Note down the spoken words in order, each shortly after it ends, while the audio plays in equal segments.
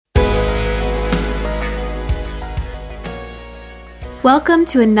Welcome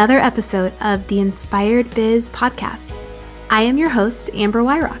to another episode of the Inspired Biz podcast. I am your host, Amber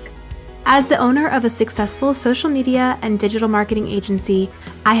Wyrock. As the owner of a successful social media and digital marketing agency,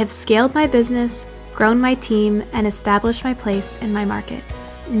 I have scaled my business, grown my team, and established my place in my market.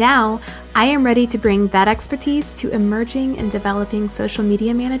 Now, I am ready to bring that expertise to emerging and developing social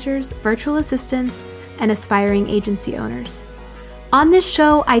media managers, virtual assistants, and aspiring agency owners. On this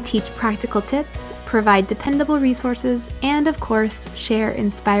show, I teach practical tips, provide dependable resources, and of course, share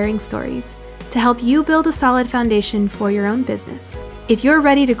inspiring stories to help you build a solid foundation for your own business. If you're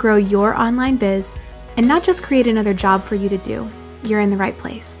ready to grow your online biz and not just create another job for you to do, you're in the right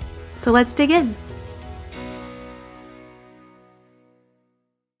place. So let's dig in.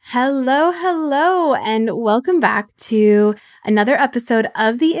 Hello, and welcome back to another episode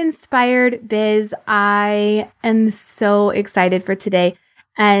of the Inspired Biz. I am so excited for today,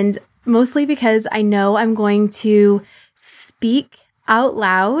 and mostly because I know I'm going to speak out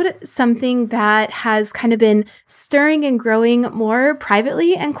loud something that has kind of been stirring and growing more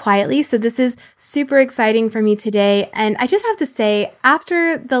privately and quietly. So this is super exciting for me today. And I just have to say,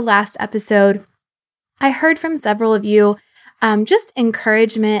 after the last episode, I heard from several of you just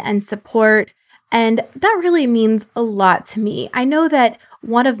encouragement and support. And that really means a lot to me. I know that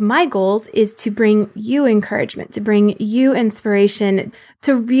one of my goals is to bring you encouragement, to bring you inspiration,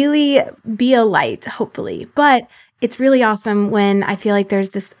 to really be a light, hopefully. But it's really awesome when I feel like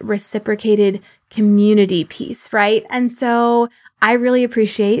there's this reciprocated community piece, right? And so I really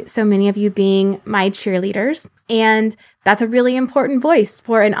appreciate so many of you being my cheerleaders. And that's a really important voice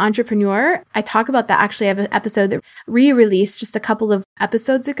for an entrepreneur. I talk about that actually. I have an episode that re-released just a couple of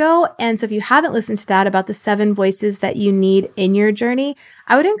episodes ago. And so if you haven't listened to that about the 7 voices that you need in your journey,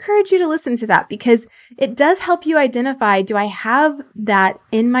 I would encourage you to listen to that because it does help you identify, do I have that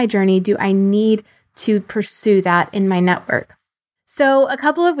in my journey? Do I need to pursue that in my network? So a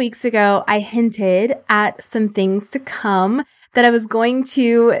couple of weeks ago, I hinted at some things to come that I was going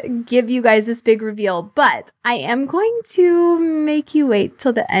to give you guys this big reveal, but I am going to make you wait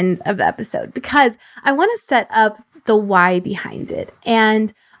till the end of the episode because I want to set up the why behind it.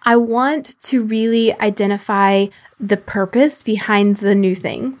 And I want to really identify the purpose behind the new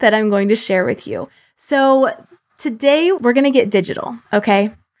thing that I'm going to share with you. So today we're going to get digital,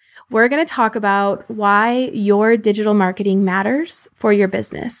 okay? We're going to talk about why your digital marketing matters for your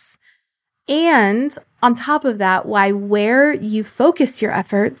business. And on top of that, why where you focus your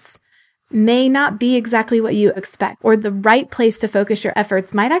efforts may not be exactly what you expect, or the right place to focus your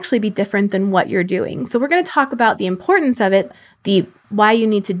efforts might actually be different than what you're doing. So we're going to talk about the importance of it, the why you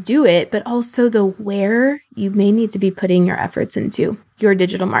need to do it, but also the where you may need to be putting your efforts into your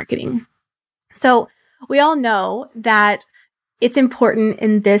digital marketing. So we all know that it's important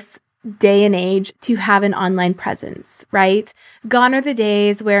in this day and age to have an online presence, right? Gone are the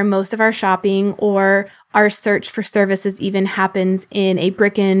days where most of our shopping or our search for services even happens in a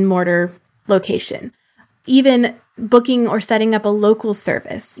brick and mortar location. Even booking or setting up a local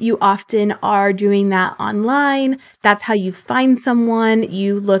service, you often are doing that online. That's how you find someone.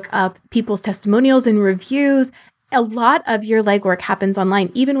 You look up people's testimonials and reviews. A lot of your legwork happens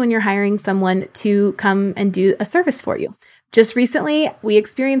online, even when you're hiring someone to come and do a service for you. Just recently, we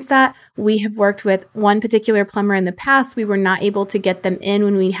experienced that. We have worked with one particular plumber in the past. We were not able to get them in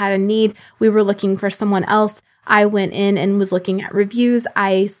when we had a need. We were looking for someone else. I went in and was looking at reviews.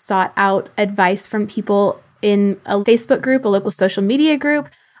 I sought out advice from people in a Facebook group, a local social media group.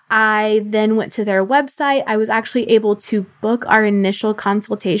 I then went to their website. I was actually able to book our initial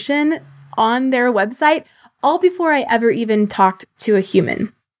consultation on their website, all before I ever even talked to a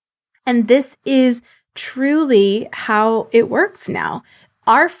human. And this is truly how it works now.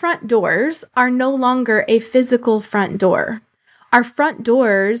 Our front doors are no longer a physical front door. Our front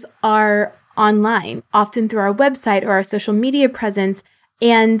doors are online, often through our website or our social media presence.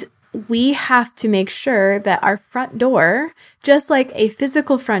 And we have to make sure that our front door, just like a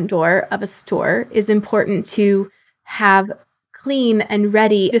physical front door of a store, is important to have clean and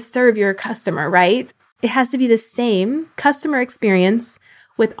ready to serve your customer, right? It has to be the same customer experience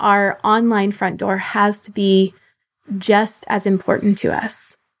with our online front door has to be just as important to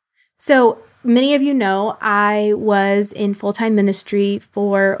us. So many of you know I was in full-time ministry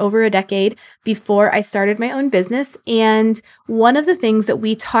for over a decade before I started my own business. And one of the things that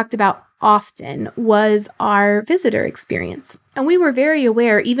we talked about often was our visitor experience. And we were very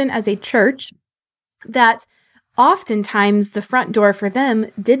aware, even as a church, that oftentimes the front door for them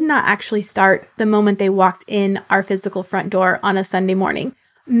did not actually start the moment they walked in our physical front door on a Sunday morning.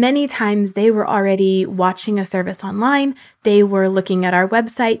 Many times they were already watching a service online. They were looking at our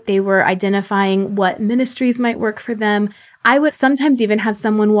website. They were identifying what ministries might work for them. I would sometimes even have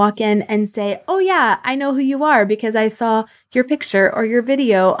someone walk in and say, "Oh yeah, I know who you are because I saw your picture or your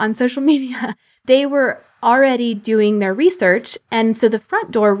video on social media." They were already doing their research. And so the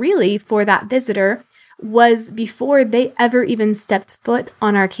front door really for that visitor was before they ever even stepped foot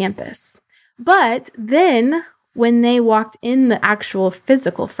on our campus. But then when they walked in the actual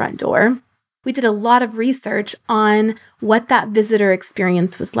physical front door, we did a lot of research on what that visitor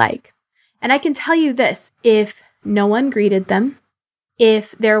experience was like. And I can tell you this, if no one greeted them,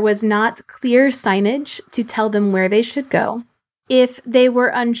 if there was not clear signage to tell them where they should go, if they were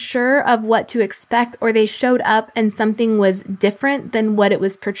unsure of what to expect or they showed up and something was different than what it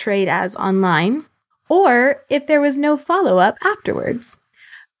was portrayed as online, or if there was no follow-up afterwards.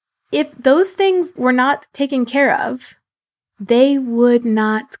 If those things were not taken care of, they would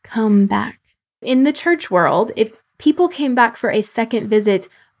not come back. In the church world, if people came back for a second visit,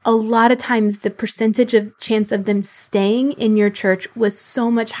 a lot of times the percentage of chance of them staying in your church was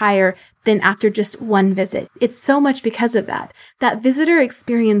so much higher than after just one visit. It's so much because of that. That visitor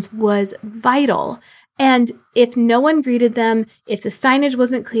experience was vital. And if no one greeted them, if the signage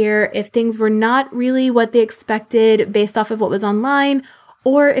wasn't clear, if things were not really what they expected based off of what was online,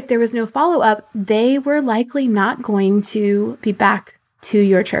 or if there was no follow-up, they were likely not going to be back to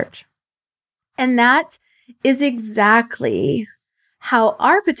your church. And that is exactly how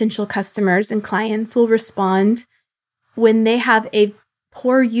our potential customers and clients will respond when they have a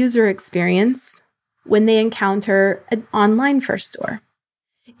poor user experience when they encounter an online first door.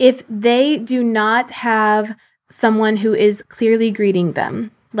 If they do not have someone who is clearly greeting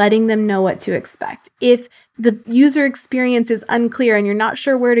them, letting them know what to expect, if the user experience is unclear and you're not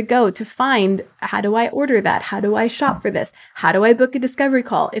sure where to go to find, how do I order that? How do I shop for this? How do I book a discovery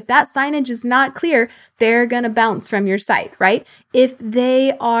call? If that signage is not clear, they're going to bounce from your site, right? If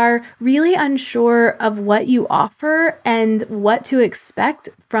they are really unsure of what you offer and what to expect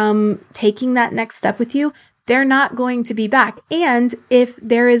from taking that next step with you, they're not going to be back. And if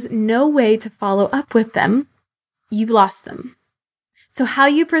there is no way to follow up with them, you've lost them. So how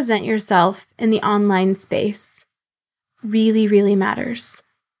you present yourself in the online space really, really matters.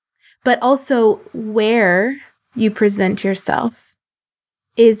 But also where you present yourself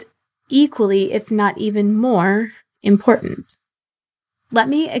is equally, if not even more, important. Let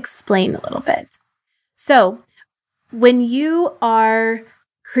me explain a little bit. So when you are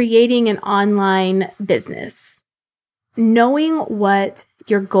creating an online business, knowing what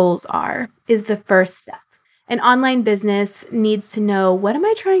your goals are is the first step. An online business needs to know, what am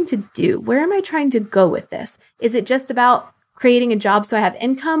I trying to do? Where am I trying to go with this? Is it just about creating a job so I have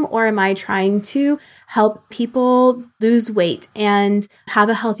income, or am I trying to help people lose weight and have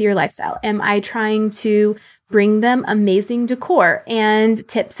a healthier lifestyle? Am I trying to bring them amazing decor and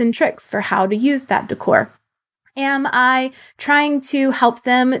tips and tricks for how to use that decor? Am I trying to help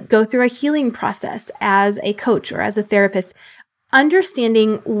them go through a healing process as a coach or as a therapist?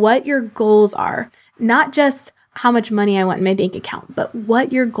 Understanding what your goals are, not just how much money I want in my bank account, but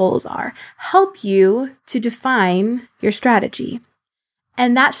what your goals are, help you to define your strategy.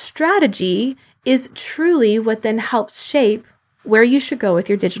 And that strategy is truly what then helps shape where you should go with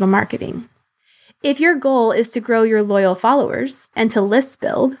your digital marketing. If your goal is to grow your loyal followers and to list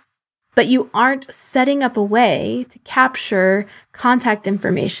build, but you aren't setting up a way to capture contact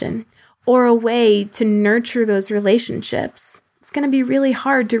information or a way to nurture those relationships, it's going to be really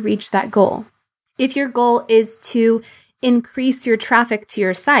hard to reach that goal. If your goal is to increase your traffic to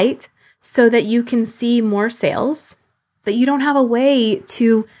your site so that you can see more sales, but you don't have a way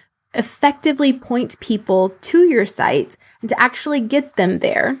to effectively point people to your site and to actually get them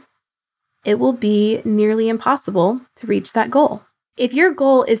there, it will be nearly impossible to reach that goal. If your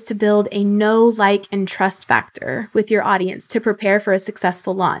goal is to build a know, like, and trust factor with your audience to prepare for a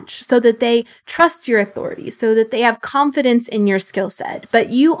successful launch so that they trust your authority, so that they have confidence in your skill set, but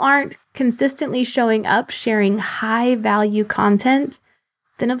you aren't consistently showing up, sharing high value content,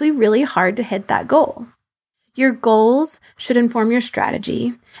 then it'll be really hard to hit that goal. Your goals should inform your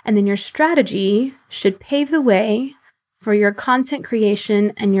strategy, and then your strategy should pave the way for your content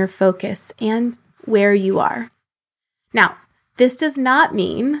creation and your focus and where you are. Now, this does not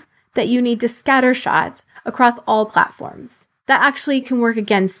mean that you need to scattershot across all platforms. That actually can work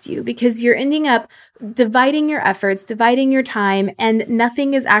against you because you're ending up dividing your efforts, dividing your time, and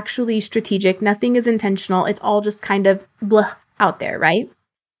nothing is actually strategic. Nothing is intentional. It's all just kind of blah out there, right?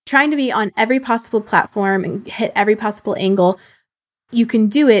 Trying to be on every possible platform and hit every possible angle, you can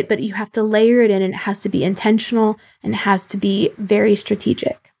do it, but you have to layer it in, and it has to be intentional and it has to be very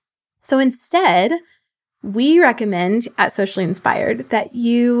strategic. So instead, we recommend at Socially Inspired that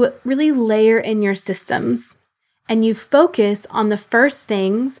you really layer in your systems and you focus on the first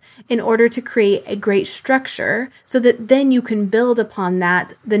things in order to create a great structure so that then you can build upon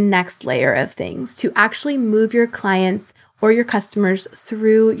that the next layer of things to actually move your clients or your customers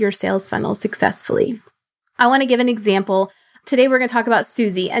through your sales funnel successfully. I want to give an example. Today, we're going to talk about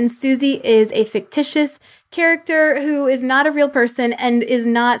Susie, and Susie is a fictitious character who is not a real person and is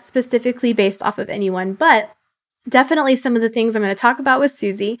not specifically based off of anyone, but definitely some of the things I'm going to talk about with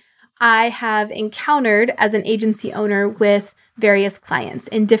Susie, I have encountered as an agency owner with various clients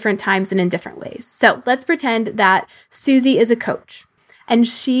in different times and in different ways. So let's pretend that Susie is a coach and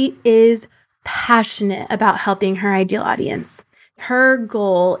she is passionate about helping her ideal audience. Her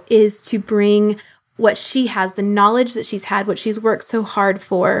goal is to bring what she has, the knowledge that she's had, what she's worked so hard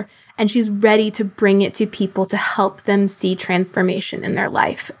for, and she's ready to bring it to people to help them see transformation in their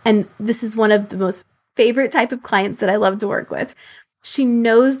life. And this is one of the most favorite type of clients that I love to work with. She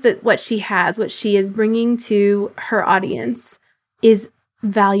knows that what she has, what she is bringing to her audience is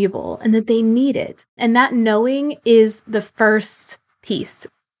valuable and that they need it. And that knowing is the first piece.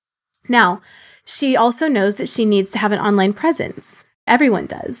 Now, she also knows that she needs to have an online presence. Everyone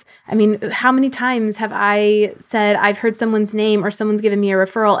does. I mean, how many times have I said I've heard someone's name or someone's given me a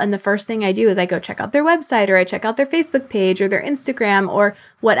referral, and the first thing I do is I go check out their website or I check out their Facebook page or their Instagram or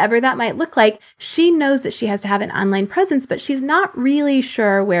whatever that might look like. She knows that she has to have an online presence, but she's not really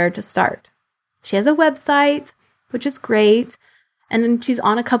sure where to start. She has a website, which is great, and then she's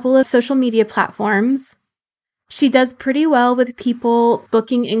on a couple of social media platforms. She does pretty well with people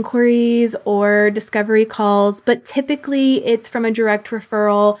booking inquiries or discovery calls, but typically it's from a direct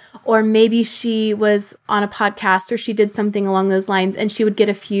referral, or maybe she was on a podcast or she did something along those lines and she would get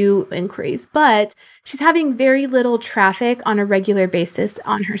a few inquiries. But she's having very little traffic on a regular basis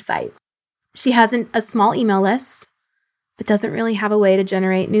on her site. She has a small email list, but doesn't really have a way to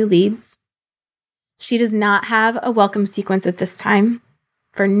generate new leads. She does not have a welcome sequence at this time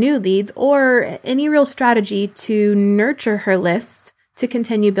for new leads or any real strategy to nurture her list to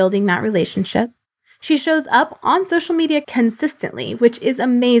continue building that relationship. She shows up on social media consistently, which is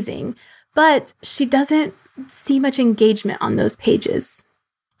amazing, but she doesn't see much engagement on those pages.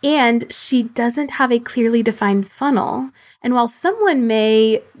 And she doesn't have a clearly defined funnel. And while someone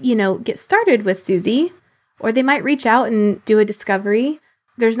may, get started with Susie, or they might reach out and do a discovery,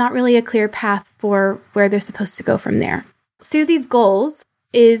 there's not really a clear path for where they're supposed to go from there. Susie's goals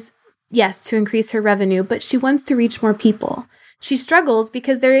is, yes, to increase her revenue, but she wants to reach more people. She struggles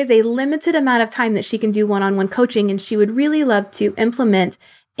because there is a limited amount of time that she can do one-on-one coaching, and she would really love to implement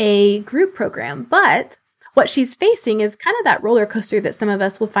a group program. But what she's facing is kind of that roller coaster that some of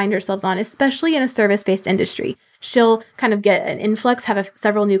us will find ourselves on, especially in a service-based industry. She'll kind of get an influx, have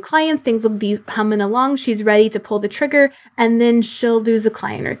several new clients, things will be humming along. She's ready to pull the trigger, and then she'll lose a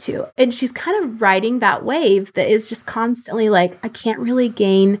client or two. And she's kind of riding that wave that is just constantly like, I can't really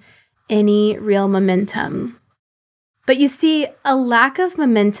gain any real momentum. But you see, a lack of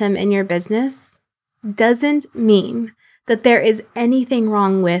momentum in your business doesn't mean that there is anything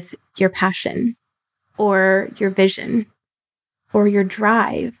wrong with your passion, or your vision, or your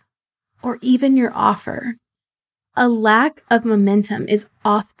drive, or even your offer. A lack of momentum is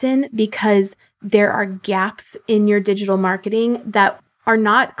often because there are gaps in your digital marketing that are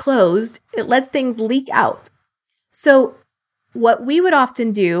not closed. It lets things leak out. So what we would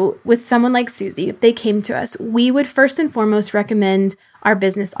often do with someone like Susie, if they came to us, we would first and foremost recommend our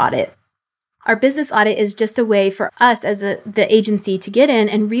business audit. Our business audit is just a way for us as the agency to get in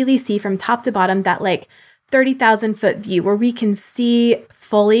and really see from top to bottom that 30,000 foot view where we can see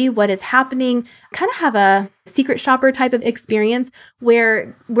fully what is happening, kind of have a secret shopper type of experience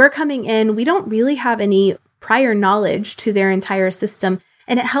where we're coming in, we don't really have any prior knowledge to their entire system.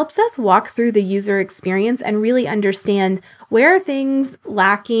 And it helps us walk through the user experience and really understand where are things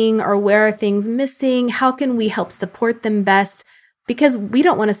lacking or where are things missing? How can we help support them best? Because we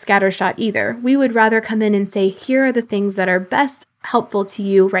don't want to scattershot either. We would rather come in and say, here are the things that are best helpful to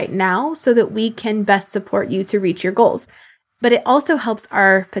you right now so that we can best support you to reach your goals. But it also helps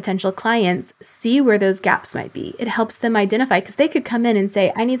our potential clients see where those gaps might be. It helps them identify because they could come in and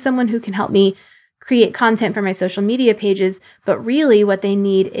say, I need someone who can help me create content for my social media pages. But really what they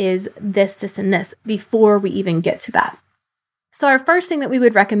need is this, this, and this before we even get to that. So our first thing that we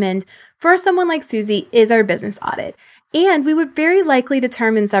would recommend for someone like Susie is our business audit. And we would very likely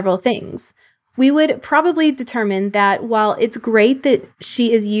determine several things. We would probably determine that while it's great that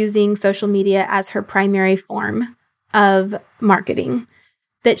she is using social media as her primary form of marketing,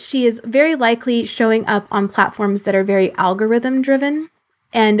 that she is very likely showing up on platforms that are very algorithm driven.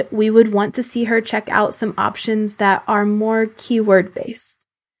 And we would want to see her check out some options that are more keyword based.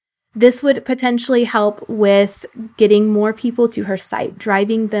 This would potentially help with getting more people to her site,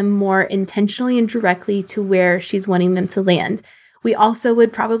 driving them more intentionally and directly to where she's wanting them to land. We also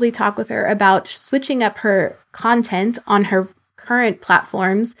would probably talk with her about switching up her content on her current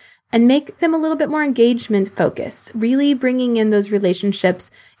platforms and make them a little bit more engagement focused, really bringing in those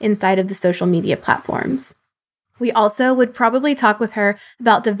relationships inside of the social media platforms. We also would probably talk with her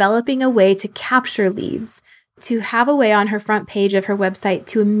about developing a way to capture leads, to have a way on her front page of her website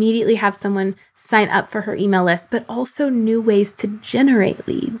to immediately have someone sign up for her email list, but also new ways to generate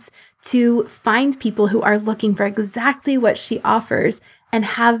leads, to find people who are looking for exactly what she offers and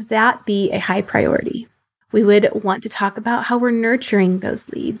have that be a high priority. We would want to talk about how we're nurturing those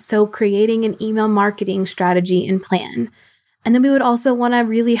leads, so creating an email marketing strategy and plan. And then we would also want to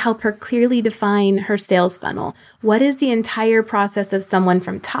really help her clearly define her sales funnel. What is the entire process of someone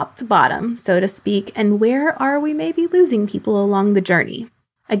from top to bottom, so to speak, and where are we maybe losing people along the journey?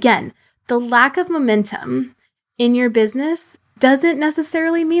 Again, the lack of momentum in your business doesn't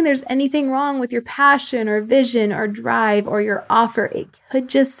necessarily mean there's anything wrong with your passion or vision or drive or your offer. It could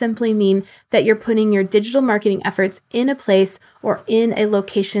just simply mean that you're putting your digital marketing efforts in a place or in a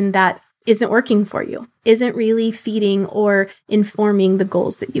location that isn't working for you, isn't really feeding or informing the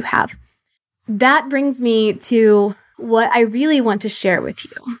goals that you have. That brings me to what I really want to share with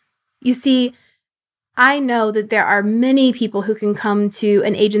you. You see, I know that there are many people who can come to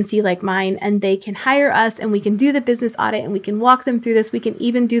an agency like mine and they can hire us and we can do the business audit and we can walk them through this. We can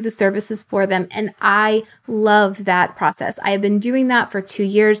even do the services for them. And I love that process. I have been doing that for 2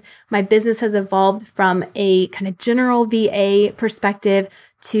 years. My business has evolved from a kind of general VA perspective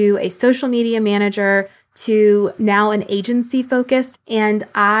to a social media manager to now an agency focused. And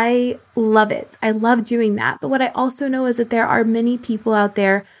I love it. I love doing that. But what I also know is that there are many people out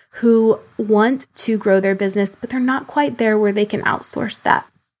there who want to grow their business, but they're not quite there where they can outsource that.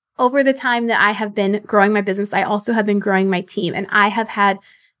 Over the time that I have been growing my business, I also have been growing my team, and I have had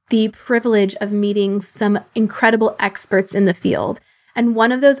the privilege of meeting some incredible experts in the field. And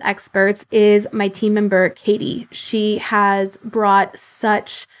one of those experts is my team member, Katie. She has brought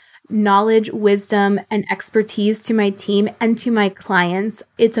such knowledge, wisdom, and expertise to my team and to my clients.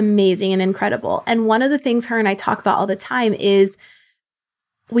 It's amazing and incredible. And one of the things her and I talk about all the time is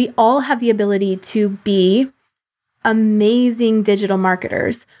we all have the ability to be amazing digital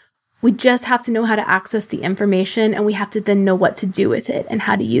marketers. We just have to know how to access the information, and we have to then know what to do with it and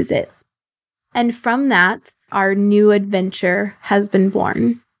how to use it. And from that, our new adventure has been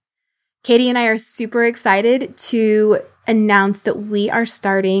born. Katie and I are super excited to announce that we are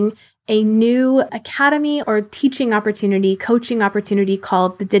starting a new academy or teaching opportunity, coaching opportunity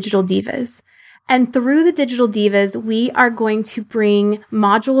called the Digital Divas. And through the Digital Divas, we are going to bring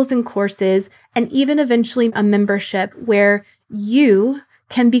modules and courses and even eventually a membership where you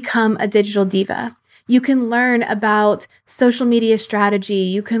can become a digital diva. You can learn about social media strategy.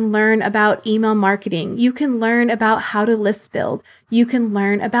 You can learn about email marketing. You can learn about how to list build. You can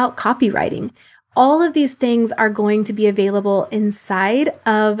learn about copywriting. All of these things are going to be available inside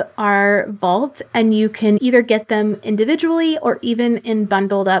of our vault, and you can either get them individually or even in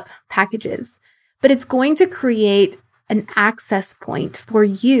bundled up packages. But it's going to create an access point for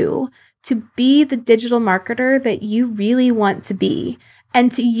you to be the digital marketer that you really want to be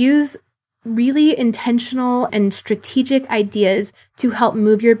and to use really intentional and strategic ideas to help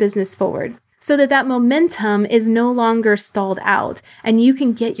move your business forward so that that momentum is no longer stalled out and you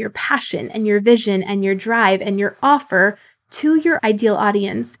can get your passion and your vision and your drive and your offer to your ideal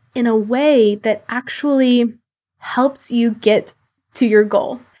audience in a way that actually helps you get to your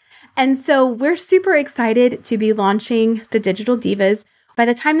goal. And so we're super excited to be launching the Digital Divas. By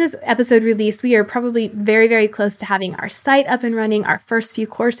the time this episode released, we are probably very, very close to having our site up and running, our first few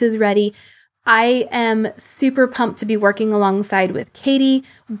courses ready. I am super pumped to be working alongside with Katie.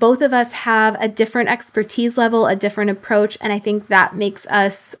 Both of us have a different expertise level, a different approach, and I think that makes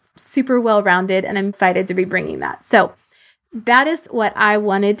us super well-rounded, and I'm excited to be bringing that. So that is what I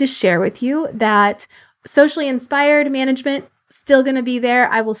wanted to share with you, that socially inspired management still going to be there.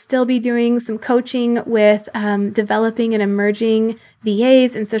 I will still be doing some coaching with developing and emerging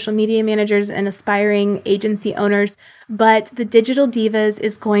VAs and social media managers and aspiring agency owners. But the Digital Divas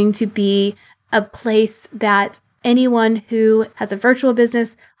is going to be a place that anyone who has a virtual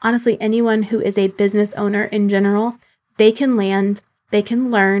business, honestly, anyone who is a business owner in general, they can land, they can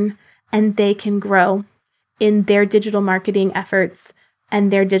learn, and they can grow in their digital marketing efforts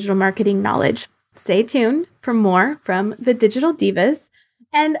and their digital marketing knowledge. Stay tuned for more from the Digital Divas.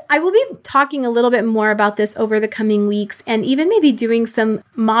 And I will be talking a little bit more about this over the coming weeks and even maybe doing some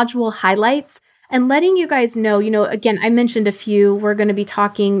module highlights and letting you guys know, again, I mentioned a few. We're going to be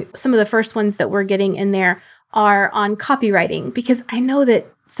talking, some of the first ones that we're getting in there are on copywriting, because I know that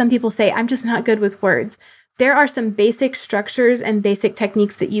some people say, I'm just not good with words. There are some basic structures and basic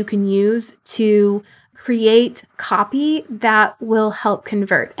techniques that you can use to create copy that will help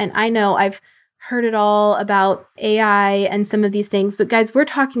convert. And I know I've heard it all about AI and some of these things, but guys, we're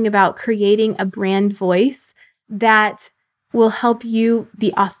talking about creating a brand voice that will help you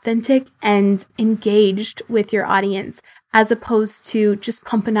be authentic and engaged with your audience, as opposed to just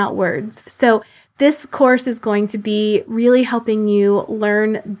pumping out words. So this course is going to be really helping you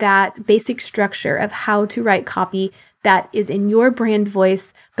learn that basic structure of how to write copy that is in your brand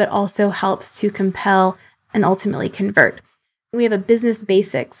voice, but also helps to compel and ultimately convert. We have a business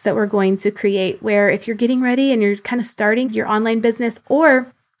basics that we're going to create, where if you're getting ready and you're kind of starting your online business,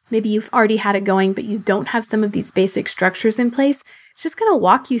 or maybe you've already had it going, but you don't have some of these basic structures in place, it's just going to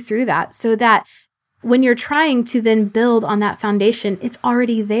walk you through that so that when you're trying to then build on that foundation, it's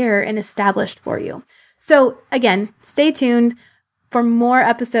already there and established for you. So again, stay tuned for more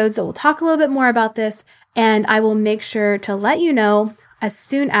episodes that will talk a little bit more about this, and I will make sure to let you know as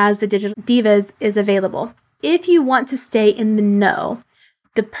soon as the Digital Divas is available. If you want to stay in the know,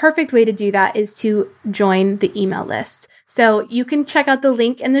 the perfect way to do that is to join the email list. So you can check out the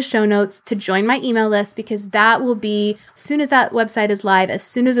link in the show notes to join my email list, because that will be, as soon as that website is live, as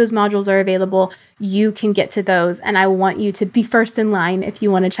soon as those modules are available, you can get to those. And I want you to be first in line if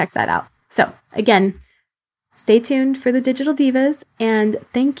you want to check that out. So again, stay tuned for the Digital Divas, and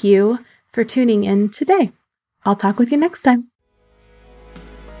thank you for tuning in today. I'll talk with you next time.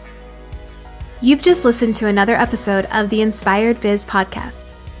 You've just listened to another episode of the Inspired Biz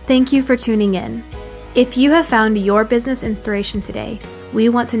podcast. Thank you for tuning in. If you have found your business inspiration today, we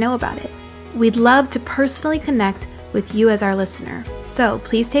want to know about it. We'd love to personally connect with you as our listener. So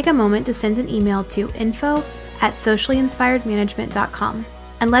please take a moment to send an email to info@sociallyinspiredmanagement.com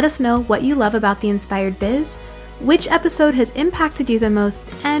and let us know what you love about the Inspired Biz, which episode has impacted you the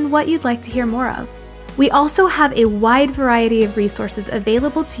most, and what you'd like to hear more of. We also have a wide variety of resources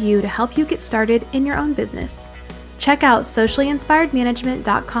available to you to help you get started in your own business. Check out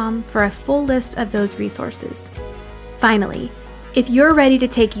sociallyinspiredmanagement.com for a full list of those resources. Finally, if you're ready to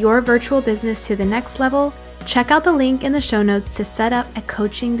take your virtual business to the next level, check out the link in the show notes to set up a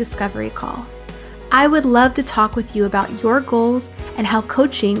coaching discovery call. I would love to talk with you about your goals and how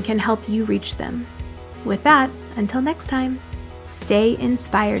coaching can help you reach them. With that, until next time, stay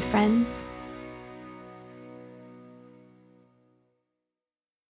inspired, friends.